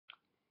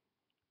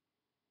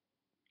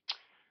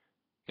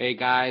Hey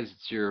guys,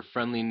 it's your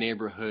friendly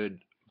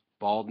neighborhood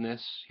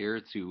baldness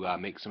here to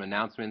make some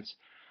announcements.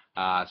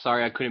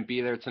 Sorry I couldn't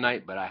be there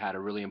tonight, but I had a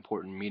really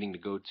important meeting to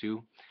go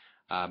to.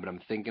 But I'm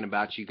thinking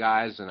about you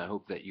guys, and I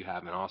hope that you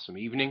have an awesome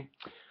evening.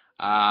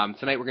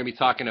 Tonight we're going to be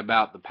talking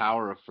about the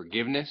power of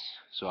forgiveness.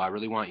 So I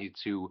really want you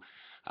to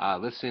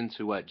listen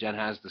to what Jen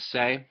has to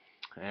say,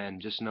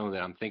 and just know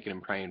that I'm thinking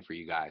and praying for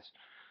you guys.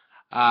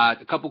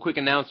 A couple quick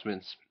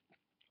announcements.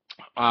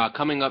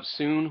 Coming up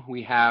soon,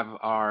 we have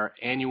our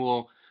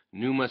annual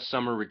Pneuma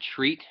Summer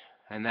Retreat,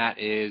 and that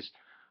is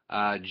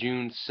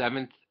June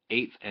 7th,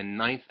 8th, and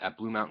 9th at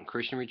Blue Mountain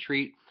Christian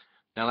Retreat.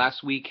 Now,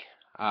 last week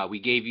we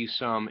gave you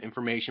some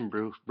information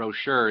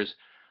brochures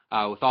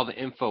with all the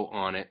info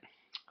on it.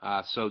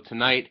 So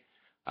tonight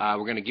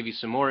we're going to give you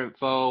some more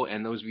info,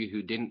 and those of you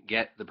who didn't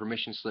get the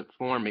permission slip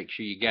form, make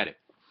sure you get it.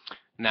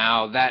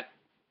 Now, that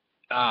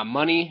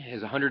money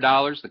is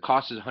 $100. The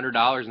cost is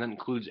 $100, and that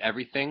includes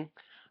everything.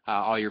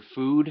 All your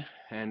food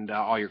and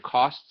all your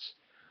costs.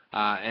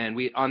 And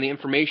on the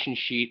information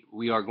sheet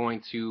we are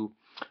going to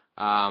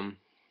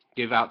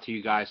give out to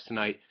you guys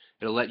tonight.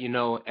 It'll let you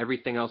know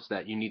everything else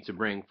that you need to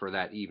bring for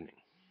that evening.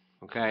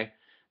 Okay?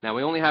 Now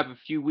we only have a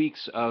few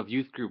weeks of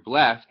youth group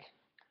left,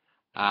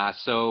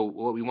 so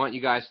what we want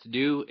you guys to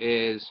do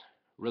is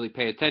really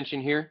pay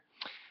attention here.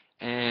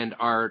 And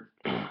our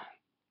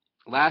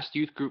last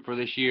youth group for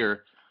this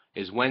year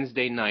is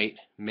Wednesday night,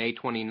 May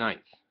 29th.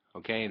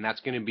 Okay? And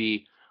that's going to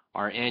be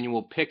our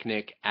annual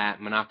picnic at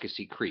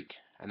Monocacy Creek,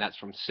 and that's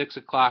from 6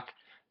 o'clock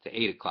to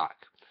 8 o'clock.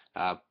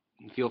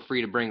 Feel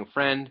free to bring a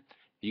friend.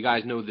 You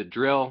guys know the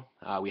drill.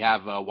 We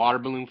have a water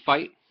balloon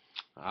fight,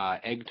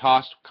 egg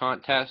toss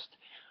contest.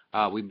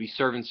 We'll be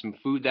serving some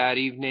food that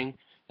evening,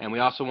 and we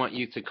also want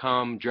you to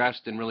come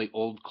dressed in really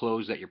old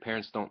clothes that your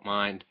parents don't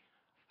mind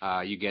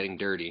you getting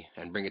dirty,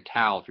 and bring a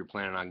towel if you're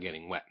planning on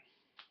getting wet.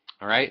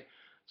 All right?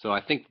 So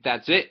I think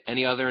that's it.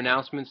 Any other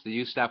announcements the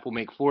youth staff will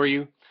make for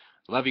you.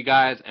 Love you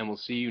guys, and we'll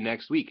see you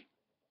next week.